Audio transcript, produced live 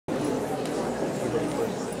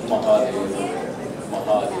Mahadev,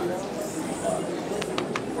 Mahadev.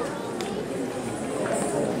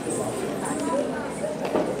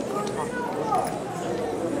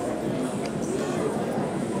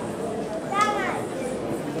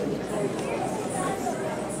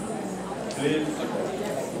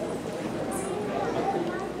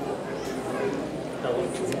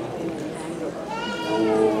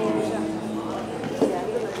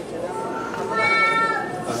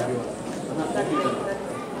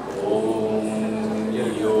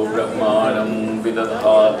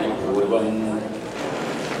 विदधाति पूर्वं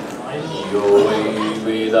यो वै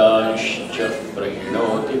वेदांश्च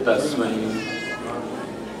प्रणोति तस्मै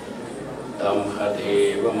तं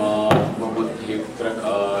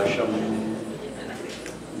हदेवमात्मबुद्धिप्रकाशं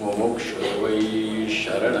मुमुक्षुर्वै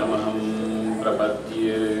शरणमहं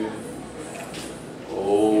प्रपद्ये।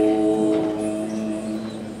 ॐ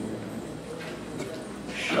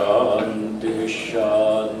शान्तिः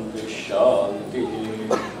शान्तिः शान्तिः।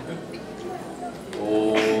 ॐ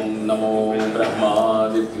नमो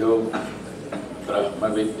ब्रह्मादिभ्यो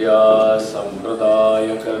ब्रह्मविद्या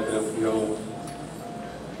संप्रदायकर्तृभ्यो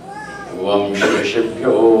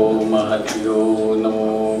वंशऋषिभ्यो महद्भ्यो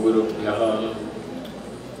नमो गुरुभ्यः।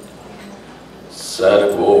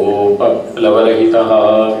 सर्वोपप्लवरहितः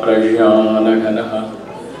प्रज्ञानघनः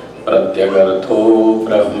प्रत्यगर्थो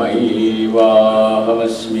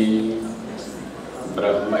ब्रह्मैवाहमस्मि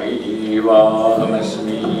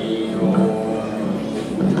ब्रह्मैवाहमस्मि।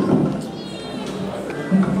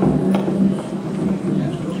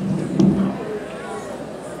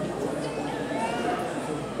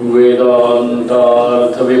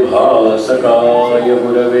 वेदान्तार्थविभासकाय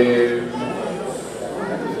गुरवे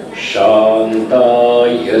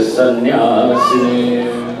शान्ताय सन्न्यासिने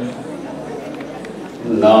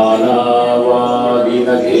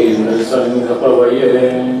नानावादिनगेन्द्रसङ्घपवये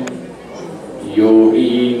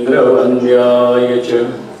योगीन्द्रवन्द्याय च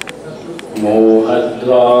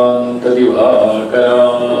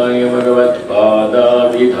मोहध्वान्तदिवाकराय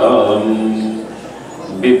भगवत्पादाभिधां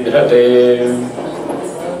बिभ्रते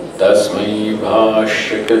तस्मै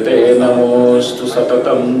भाष्यकृते नमोऽस्तु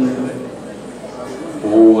सततं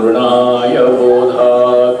पूर्णाय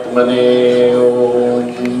बोधात्मने।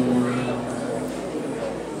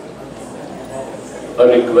 A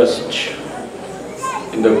request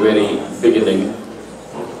in the very beginning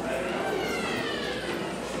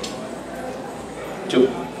to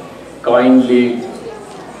kindly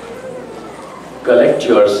collect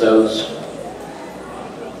yourselves,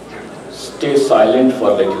 stay silent for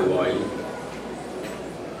a little while.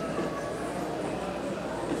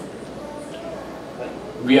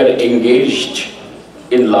 We are engaged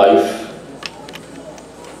in life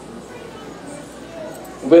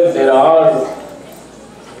when there are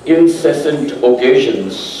incessant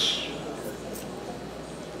occasions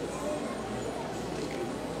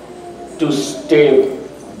to stay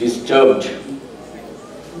disturbed,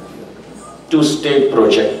 to stay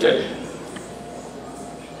projected.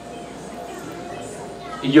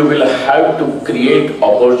 You will have to create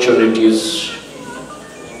opportunities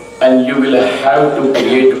and you will have to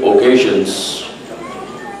create occasions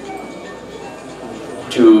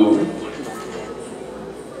to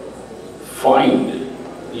find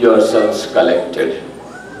yourselves collected.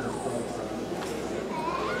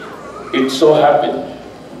 It so happened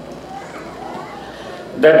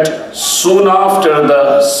that soon after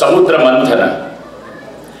the Samudra Manthana,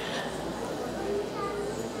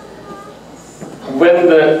 when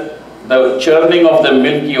the churning of the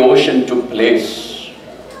Milky Ocean took place,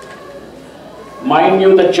 mind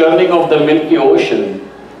you, the churning of the Milky Ocean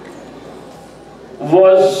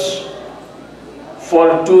was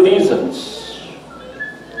for two reasons.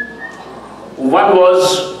 One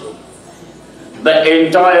was the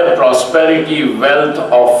entire prosperity, wealth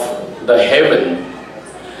of the heaven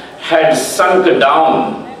had sunk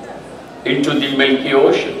down into the Milky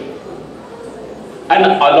Ocean. And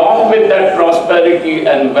along with that prosperity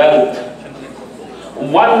and wealth,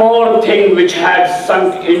 one more thing which had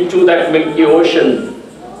sunk into that Milky Ocean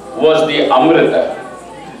was the Amrita,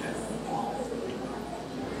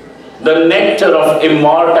 the nectar of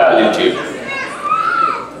immortality,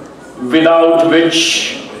 without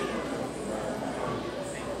which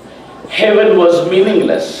heaven was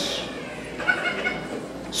meaningless.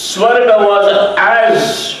 Swarga was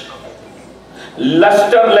as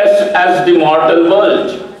lusterless as the mortal world.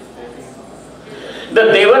 The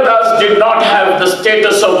Devatas did not have the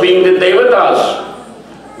status of being the Devatas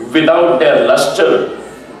without their luster,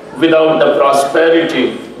 without the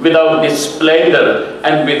prosperity, without the splendor,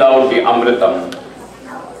 and without the Amritam.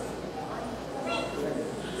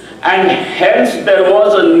 And hence there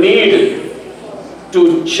was a need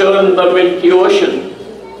to churn the Milky Ocean.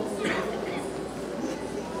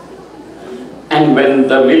 And when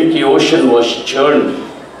the Milky Ocean was churned,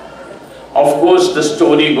 of course the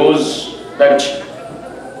story goes that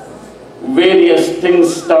various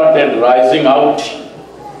things started rising out,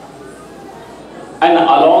 and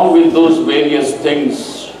along with those various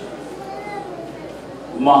things,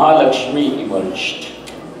 Mahalakshmi emerged.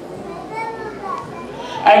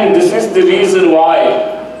 And this is the reason why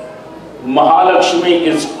Mahalakshmi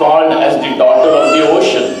is called as the daughter of the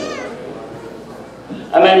ocean.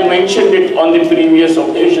 And I mentioned it on the previous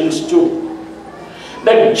occasions too,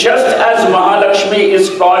 that just as Mahalakshmi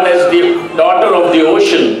is called as the daughter of the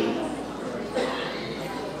ocean,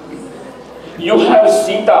 you have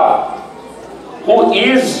Sita, who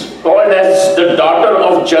is called as the daughter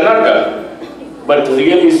of Janaka, but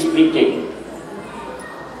really speaking,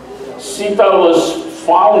 Sita was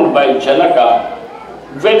found by Janaka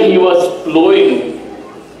when he was plowing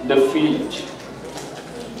the field,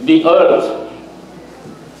 the earth.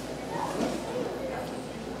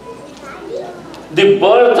 The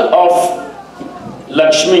birth of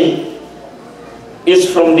Lakshmi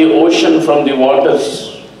is from the ocean, from the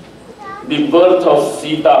waters. The birth of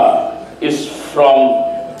Sita is from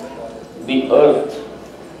the earth.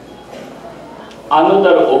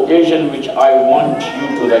 Another occasion which I want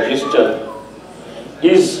you to register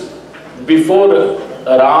is before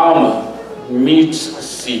Ram meets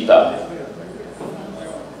Sita.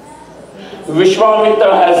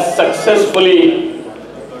 Vishwamitra has successfully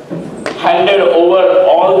handed over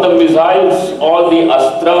all the missiles, all the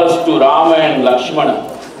astras to Rama and Lakshmana.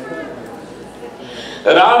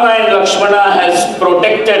 Rama and Lakshmana has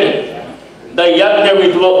protected the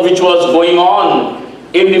yajna which was going on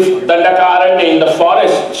in the Dandakaranya, in the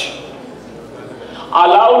forest,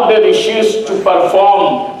 allowed the rishis to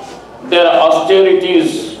perform their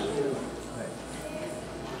austerities.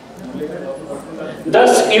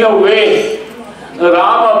 Thus, in a way,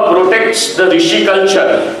 Rama protects the rishi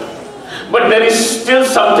culture. But there is still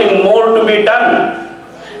something more to be done.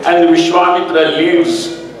 And Vishwamitra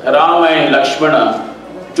leads Rama and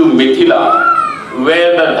Lakshmana to Mithila,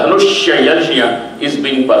 where the Dhanushya Yajna is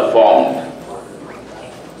being performed.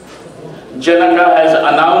 Janaka has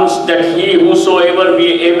announced that he whosoever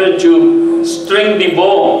be able to string the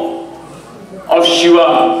bow of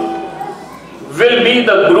Shiva will be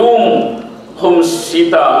the groom whom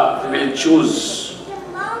Sita will choose,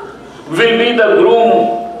 will be the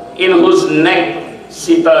groom in whose neck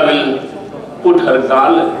Sita will put her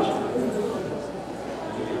garland.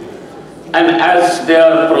 And as they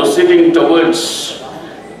are proceeding towards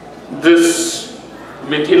this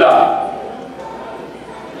Mithila,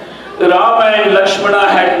 Rama and Lakshmana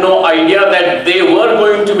had no idea that they were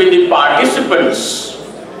going to be the participants.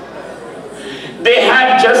 They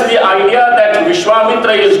had just the idea that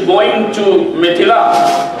Vishwamitra is going to Mithila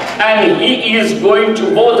and he is going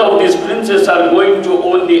to, both of these princes are going to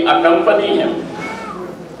only accompany him.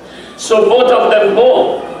 So both of them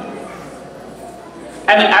go.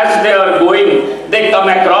 And as they are going, they come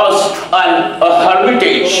across a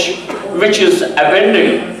hermitage which is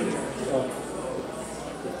abandoned,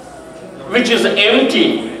 which is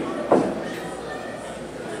empty,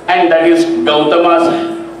 and that is Gautama's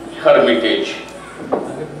hermitage.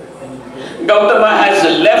 Gautama has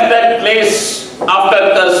left that place after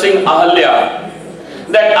cursing Ahalya,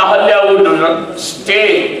 that Ahalya would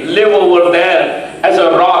live over there as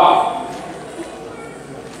a rock.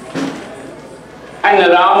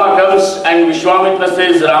 And Rama comes and Vishwamitra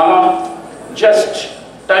says, Rama, just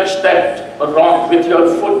touch that rock with your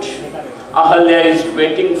foot. Ahalya is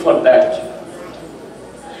waiting for that.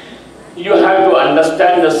 You have to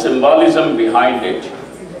understand the symbolism behind it.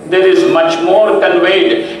 There is much more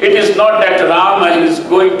conveyed. It is not that Rama is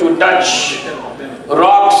going to touch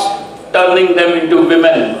rocks, turning them into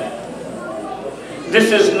women.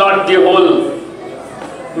 This is not the whole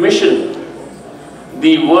mission.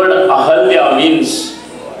 The word Ahalya means,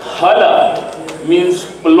 Hala means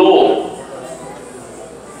plow.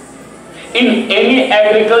 In any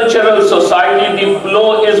agricultural society, the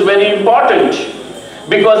plow is very important,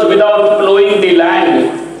 because without plowing the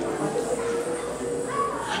land,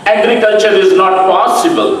 agriculture is not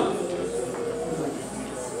possible.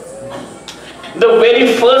 The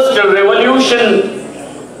very first revolution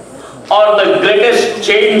or the greatest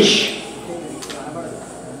change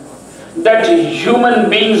that human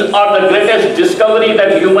beings, or the greatest discovery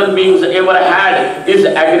that human beings ever had, is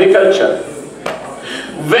agriculture.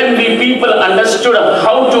 When the people understood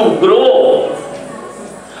how to grow,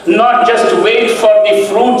 not just wait for the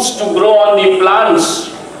fruits to grow on the plants,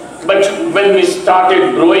 but when we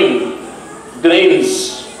started growing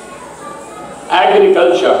grains,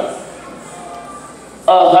 agriculture.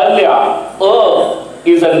 Ahalya,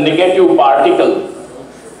 is a negative particle,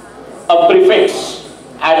 a prefix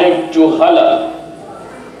added to hala,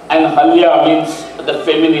 and halya means the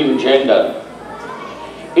feminine gender.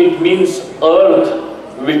 It means earth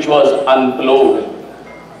which was unplowed,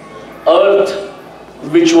 earth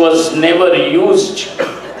which was never used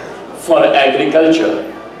for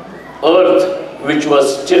agriculture, earth which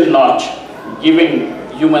was still not giving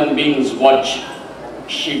human beings what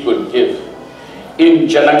she could give. In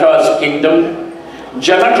Janaka's kingdom,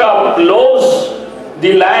 Janaka plows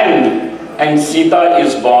the land and Sita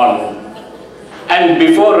is born. And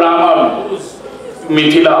before Rama goes to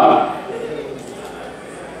Mithila,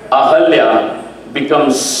 Ahalya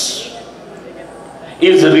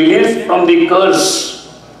is released from the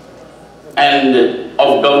curse and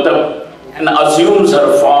of Gautam and assumes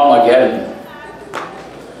her form again.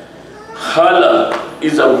 Hala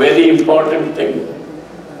is a very important thing.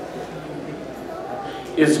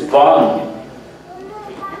 Is born.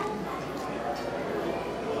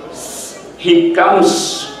 He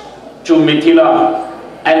comes to Mithila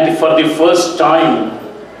and for the first time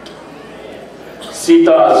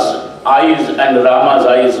Sita's eyes and Rama's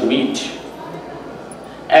eyes meet.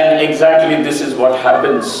 And exactly this is what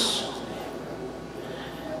happens.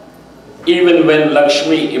 Even when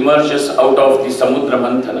Lakshmi emerges out of the Samudra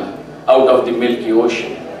Manthana, out of the Milky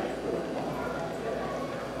Ocean,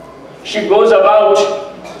 she goes about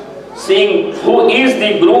seeing who is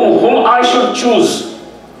the groom whom I should choose.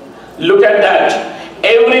 Look at that.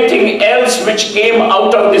 Everything else which came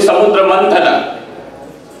out of the Samudra Manthana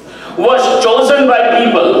was chosen by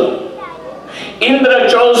people. Indra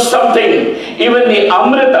chose something. Even the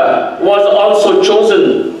Amrita was also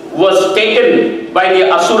chosen, was taken by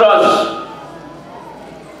the Asuras.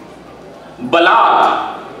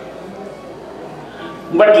 Balat.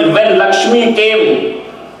 But when Lakshmi came,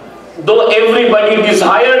 though everybody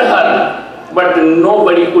desired her, but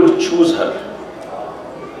nobody could choose her.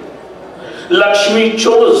 Lakshmi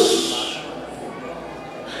chose.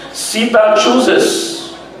 Sita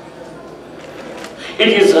chooses. It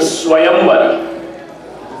is a Swayamvara.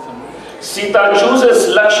 Sita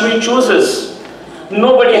chooses, Lakshmi chooses.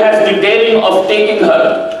 Nobody has the daring of taking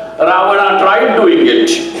her. Ravana tried doing it,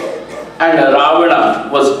 and Ravana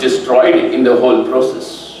was destroyed in the whole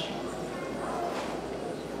process.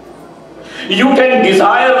 You can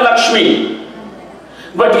desire Lakshmi,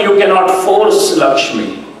 but you cannot force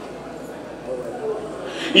Lakshmi.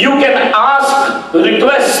 You can ask,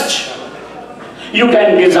 request, you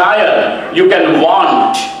can desire, you can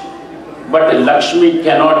want, but Lakshmi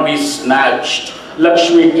cannot be snatched.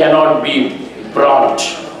 Lakshmi cannot be brought.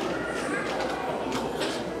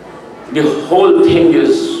 The whole thing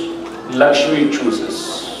is Lakshmi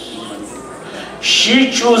chooses.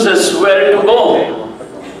 She chooses where to go.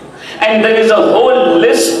 And there is a whole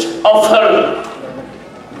list of her,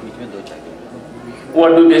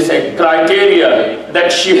 what do they say, criteria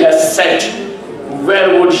that she has set.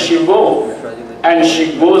 Where would she go? And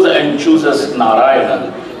she goes and chooses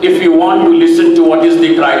Narayana. If you want to listen to what is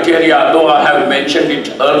the criteria, though I have mentioned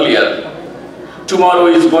it earlier, tomorrow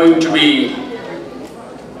is going to be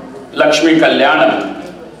Lakshmi Kalyanam,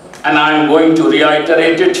 and I am going to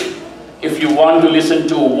reiterate it. If you want to listen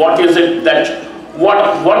to what is it that,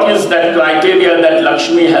 what is that criteria that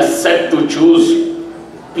Lakshmi has set to choose,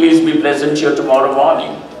 please be present here tomorrow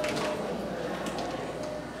morning.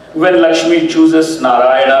 When Lakshmi chooses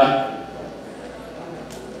Narayana,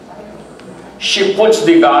 she puts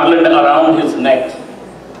the garland around his neck.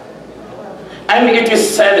 And it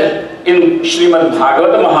is said in Srimad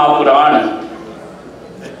Bhagavata Mahapurana,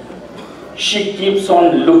 she keeps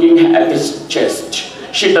on looking at his chest.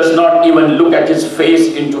 She does not even look at his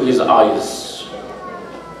face into his eyes.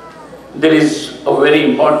 There is a very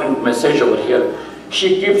important message over here.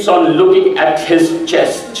 She keeps on looking at his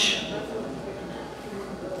chest.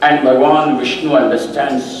 And Bhagavan Vishnu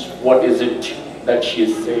understands what is it that she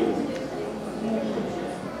is saying.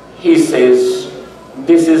 He says,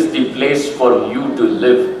 this is the place for you to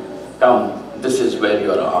live. Come, this is where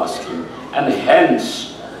you are asking. And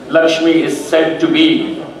hence, Lakshmi is said to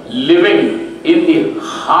be living in the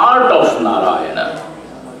heart of Narayana.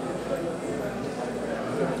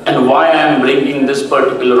 And why I am bringing this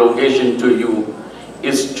particular occasion to you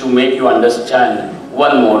is to make you understand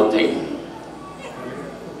one more thing.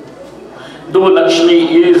 Though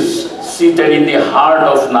Lakshmi is seated in the heart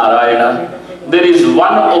of Narayana, there is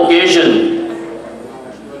one occasion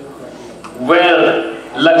where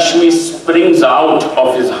Lakshmi springs out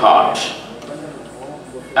of his heart.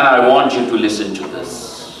 And I want you to listen to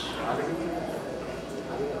this.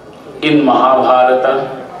 In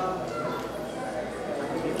Mahabharata,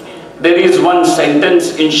 There is one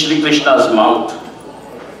sentence in Shri Krishna's mouth.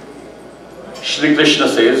 Shri Krishna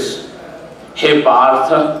says, "Hey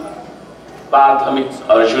Partha," Partha means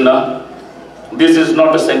Arjuna. This is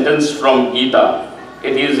not a sentence from Gita.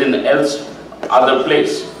 It is in other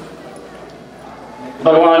place.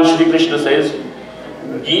 Bhagavan Shri Krishna says,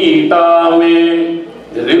 "Gita me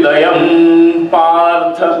hridayam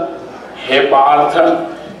Partha." Hey Partha,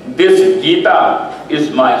 this Gita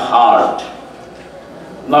is my heart.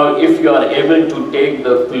 Now if you are able to take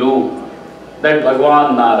the clue that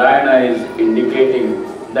Bhagavan Narayana is indicating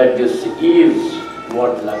that this is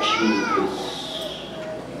what Lakshmi is.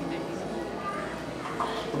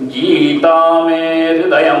 Gita me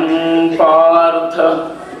hridayam Partha.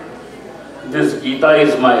 This Gita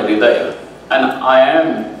is my hridaya and I am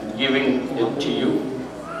giving it to you.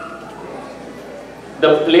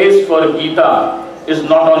 The place for Gita is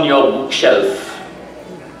not on your bookshelf.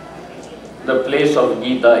 The place of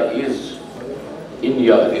Gita is in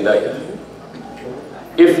your hridaya.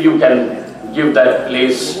 If you can give that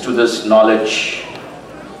place to this knowledge,